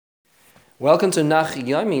Welcome to Nach,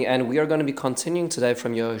 and we are going to be continuing today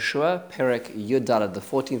from Yehoshua, Perek Yudalad, the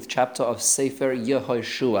 14th chapter of Sefer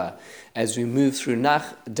Yehoshua, as we move through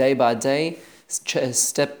Nach day by day,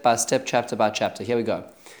 step by step, chapter by chapter. Here we go.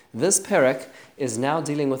 This Perek is now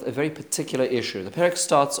dealing with a very particular issue. The Perek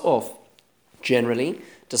starts off generally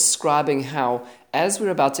describing how, as we're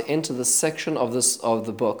about to enter the section of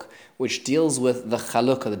the book which deals with the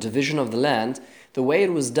chalukah, the division of the land, the way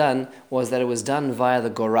it was done was that it was done via the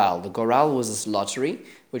goral. The goral was this lottery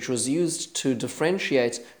which was used to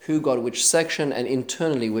differentiate who got which section and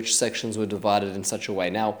internally which sections were divided in such a way.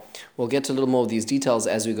 Now, we'll get to a little more of these details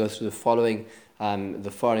as we go through the following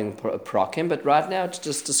parakim, but right now it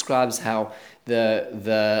just describes how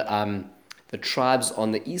the tribes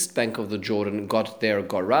on the east bank of the Jordan got their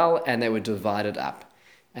goral and they were divided up.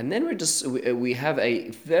 And then we have a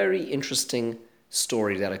very interesting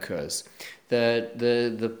story that occurs. The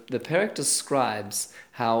Perek describes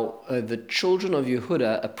how the children of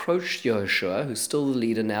Yehuda approached Yehoshua, who's still the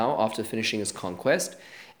leader now after finishing his conquest,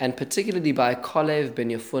 and particularly by Kalev ben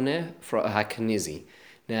Yefuneh from HaKenizi.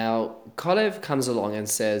 Now, Kalev comes along and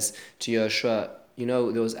says to Yehoshua,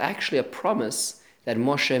 there was actually a promise that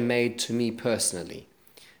Moshe made to me personally.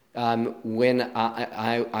 When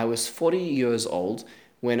I was 40 years old,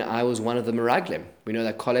 when I was one of the Meraglim. We know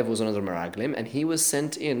that Kalev was one of the Meraglim, and he was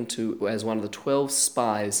sent in as one of the 12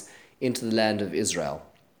 spies into the land of Israel.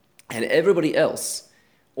 And everybody else,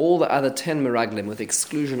 all the other 10 Meraglim, with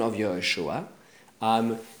exclusion of Yehoshua,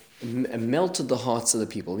 melted the hearts of the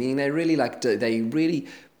people, meaning they really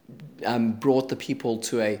brought the people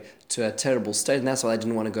to a terrible state, and that's why they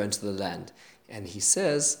didn't want to go into the land. And he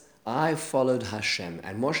says, I followed Hashem,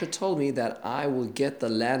 and Moshe told me that I will get the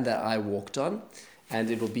land that I walked on, and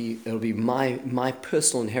it'll be my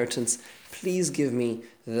personal inheritance. Please give me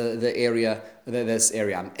this area.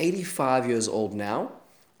 I'm 85 years old now,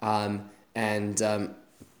 and I'm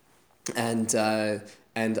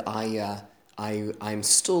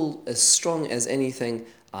still as strong as anything.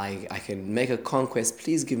 I can make a conquest.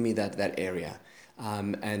 Please give me that area,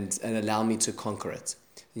 and allow me to conquer it.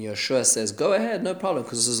 And Yehoshua says, go ahead, no problem,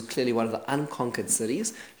 because this is clearly one of the unconquered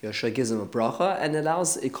cities. Yehoshua gives him a bracha and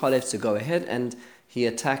allows Kalev to go ahead, and he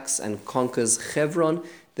attacks and conquers Hebron,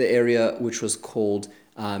 the area which was called,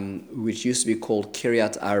 which used to be called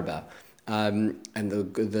Kiryat Arba. And the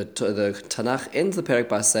Tanakh ends the Perek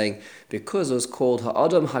by saying, because it was called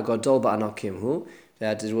Ha'adam Hagadol Ba'anakimhu,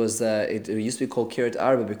 that it used to be called Kiryat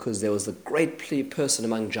Arba because there was a great person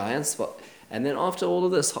among giants. And then after all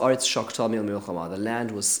of this, Haaretz Shakta Mil Milchama, the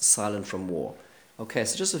land was silent from war. Okay,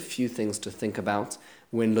 so just a few things to think about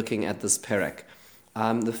when looking at this Perek.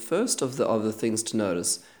 The first of the things to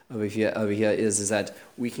notice over here is that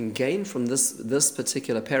we can gain from this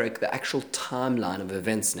particular Perek the actual timeline of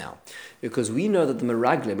events now. Because we know that the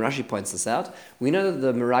Meraglim, Rashi points this out, we know that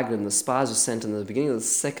the Meraglim, the spies, were sent in the beginning of the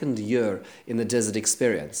second year in the desert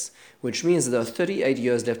experience, which means that there are 38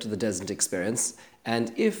 years left of the desert experience,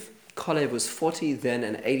 and if Kalev was 40 then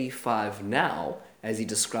and 85 now, as he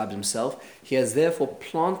described himself, he has therefore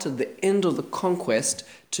planted the end of the conquest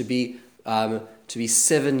to be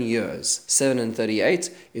 7 years. 7 and 38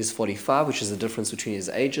 is 45, which is the difference between his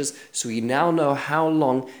ages. So we now know how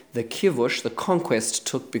long the kivush, the conquest,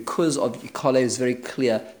 took because of Kalev's very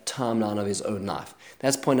clear timeline of his own life.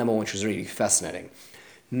 That's point number one, which is really fascinating.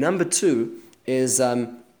 Number two is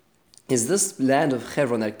this land of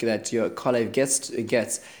Hebron that Kalev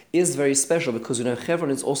gets is very special because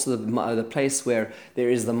Hebron is also the place where there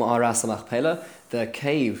is the Ma'aras HaMachpelah, the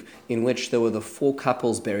cave in which there were the 4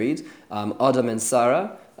 couples buried, Adam and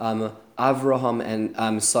Sarah, Avraham and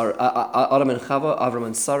Adam and Chava, Avram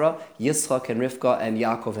and Sarah, Yitzchak and Rivka, and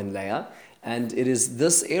Yaakov and Leah. And it is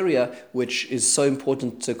this area which is so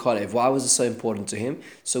important to Kalev. Why was it so important to him?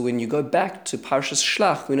 So when you go back to Parshas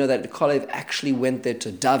Shlach, we know that Kalev actually went there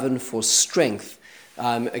to daven for strength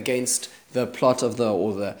against the plot of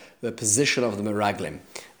the position of the Meraglim.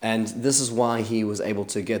 And this is why he was able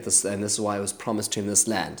to get this, and this is why it was promised to him this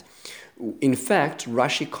land. In fact,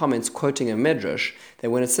 Rashi comments, quoting a medrash, that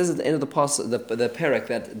when it says at the end of the Perek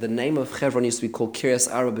that the name of Hebron used to be called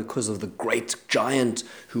Kiryas Arba because of the great giant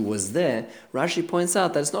who was there, Rashi points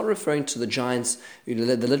out that it's not referring to the giants, the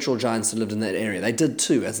literal giants who lived in that area. They did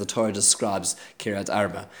too, as the Torah describes Kiryat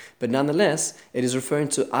Arba. But nonetheless, it is referring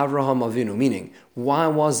to Avraham Avinu, meaning, why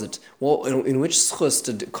was it? Well, in which schus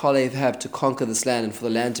did Kalev have to conquer this land and for the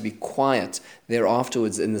land to be quiet there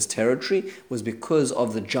afterwards in this territory? Was because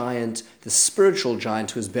of the giant, the spiritual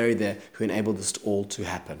giant who was buried there, who enabled this all to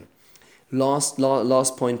happen. Last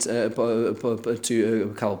point, to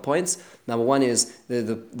a couple points. Number one is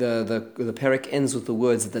the parak ends with the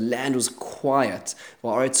words that the land was quiet,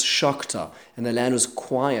 Va'aretz shakta, and the land was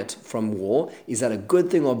quiet from war. Is that a good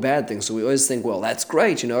thing or bad thing? So we always think, well, that's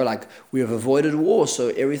great, like we have avoided war, so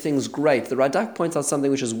everything's great. The Radak points out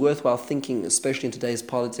something which is worthwhile thinking, especially in today's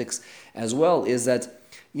politics as well, is that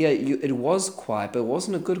it was quiet, but it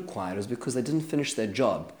wasn't a good quiet. It was because they didn't finish their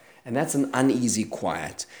job. And that's an uneasy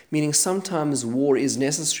quiet, meaning sometimes war is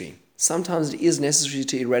necessary. Sometimes it is necessary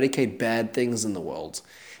to eradicate bad things in the world.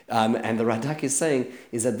 And the Radak is saying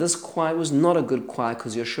is that this quiet was not a good quiet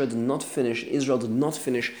because Yehoshua did not finish, Israel did not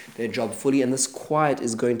finish their job fully, and this quiet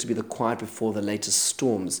is going to be the quiet before the latest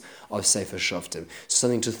storms of Sefer Shoftim.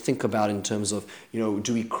 Something to think about in terms of,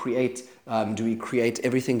 do we create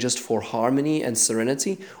everything just for harmony and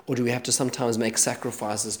serenity, or do we have to sometimes make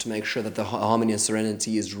sacrifices to make sure that the harmony and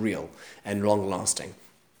serenity is real and long-lasting?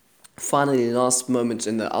 Finally, the last moment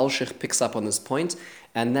in the Al-Sheikh picks up on this point,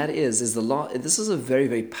 and that is this is a very,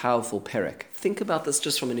 very powerful perek. Think about this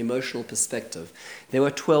just from an emotional perspective. There were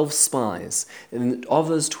 12 spies, and of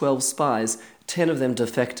those 12 spies, 10 of them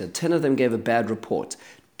defected. 10 of them gave a bad report.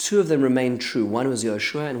 2 of them remained true. One was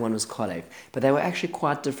Yehoshua and one was Kalev. But they were actually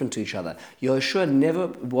quite different to each other. Yehoshua never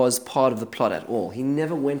was part of the plot at all. He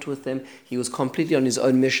never went with them. He was completely on his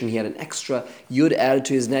own mission. He had an extra yud added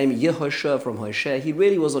to his name, Yehoshua from Hoshea. He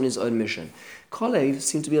really was on his own mission. Kalev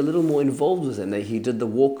seemed to be a little more involved with them. He did the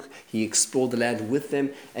walk, he explored the land with them,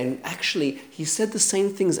 and actually he said the same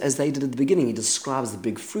things as they did at the beginning. He describes the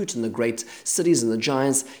big fruit and the great cities and the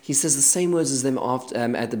giants. He says the same words as them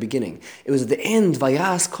at the beginning. It was at the end,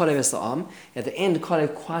 Vayas Kalev es ha'am. At the end,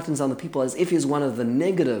 Kalev quietens down the people as if he's one of the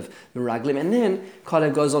negative Meraglim, and then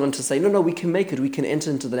Kalev goes on to say, no, we can make it, we can enter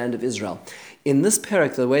into the land of Israel. In this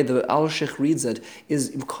parak, the way the Al-Sheikh reads it,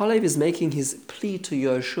 is Kalev is making his plea to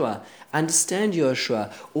Yehoshua. Understand,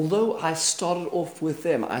 Yehoshua, although I started off with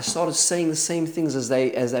them, I started saying the same things as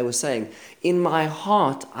they were saying. In my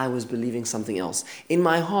heart, I was believing something else. In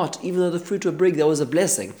my heart, even though the fruit were big, that was a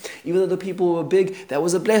blessing. Even though the people were big, that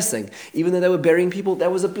was a blessing. Even though they were burying people,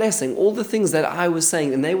 that was a blessing. All the things that I was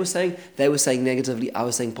saying, and they were saying negatively, I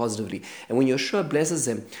was saying positively. And when Yehoshua blesses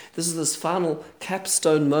them, this is this final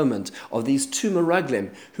capstone moment of these 2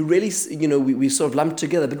 Meraglim, who really, we sort of lumped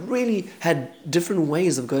together, but really had different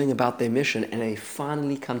ways of going about their mission, and they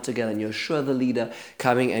finally come together, and Yehoshua the leader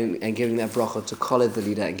coming and giving that bracha to Kalev the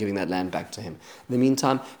leader and giving that land back to him. In the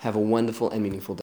meantime, have a wonderful and meaningful day.